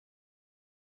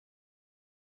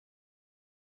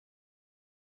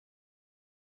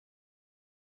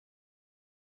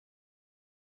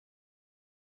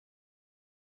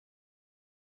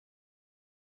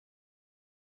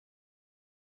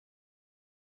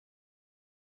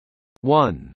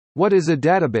1. What is a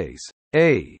database?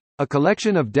 A. A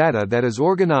collection of data that is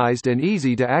organized and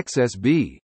easy to access.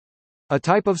 B. A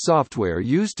type of software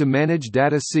used to manage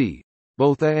data. C.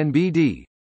 Both A and B. D.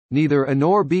 Neither A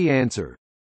nor B. Answer.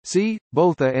 C.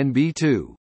 Both A and B.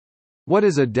 2. What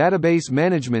is a database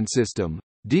management system?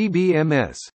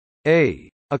 DBMS. A.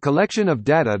 A collection of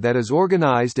data that is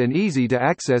organized and easy to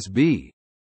access. B.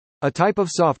 A type of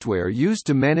software used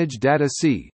to manage data.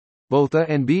 C. Both A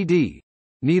and B. D.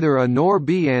 Neither A nor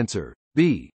B. Answer.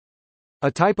 B.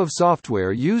 A type of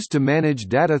software used to manage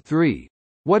data. 3.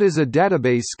 What is a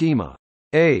database schema?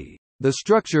 A. The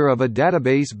structure of a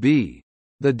database. B.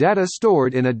 The data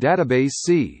stored in a database.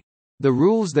 C. The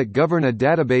rules that govern a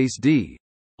database. D.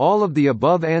 All of the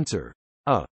above. Answer.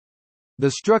 A.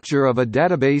 The structure of a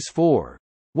database. 4.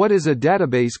 What is a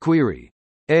database query?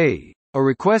 A. A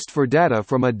request for data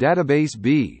from a database.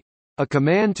 B. A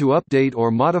command to update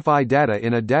or modify data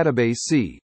in a database.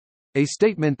 C. A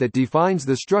statement that defines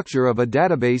the structure of a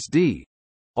database. D.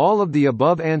 All of the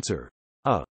above. Answer.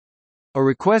 A. A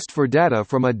request for data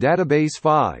from a database.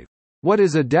 5. What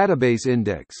is a database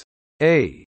index?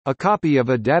 A. A copy of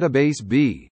a database.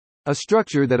 B. A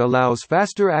structure that allows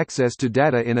faster access to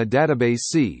data in a database.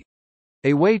 C.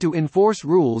 A way to enforce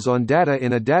rules on data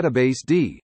in a database.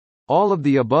 D. All of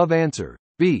the above. Answer.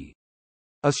 B.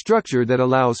 A structure that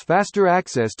allows faster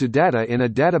access to data in a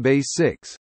database.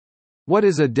 6. What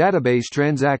is a database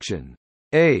transaction?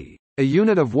 A. A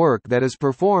unit of work that is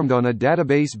performed on a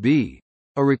database. B.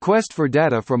 A request for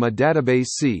data from a database.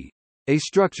 C. A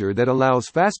structure that allows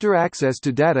faster access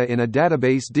to data in a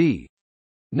database. D.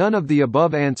 None of the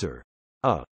above. Answer.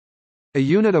 A. A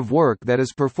unit of work that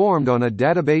is performed on a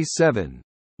database. 7.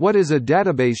 What is a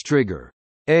database trigger?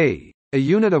 A. A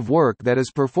unit of work that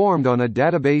is performed on a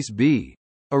database. B.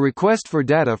 A request for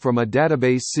data from a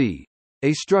database. C.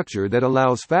 A structure that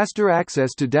allows faster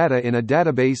access to data in a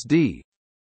database. D.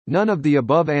 None of the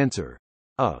above. Answer.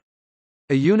 A.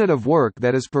 A unit of work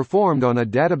that is performed on a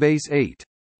database. 8.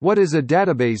 What is a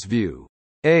database view?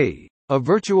 A. A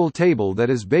virtual table that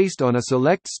is based on a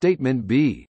select statement.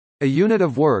 B. A unit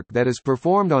of work that is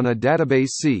performed on a database.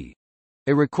 C.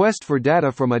 A request for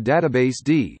data from a database.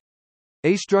 D.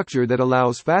 A structure that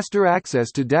allows faster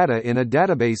access to data in a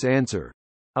database. Answer.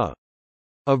 A.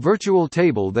 A virtual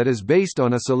table that is based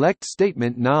on a select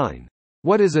statement. 9.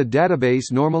 What is a database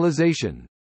normalization?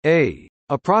 A.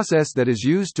 A process that is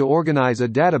used to organize a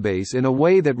database in a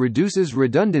way that reduces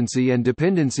redundancy and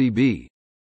dependency. B.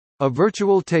 A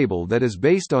virtual table that is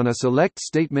based on a select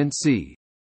statement. C.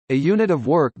 A unit of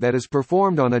work that is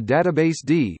performed on a database.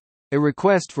 D. A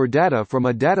request for data from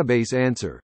a database.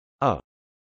 Answer.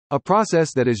 A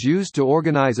process that is used to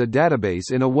organize a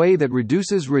database in a way that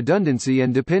reduces redundancy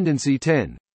and dependency.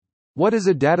 10. What is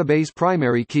a database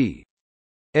primary key?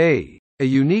 A. A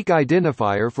unique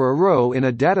identifier for a row in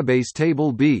a database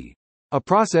table. B. A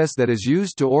process that is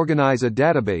used to organize a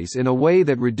database in a way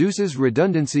that reduces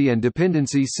redundancy and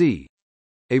dependency. C.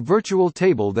 A virtual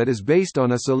table that is based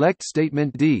on a select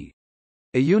statement. D.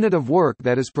 A unit of work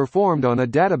that is performed on a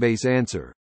database.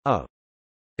 Answer.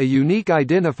 A unique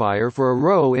identifier for a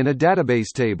row in a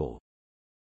database table.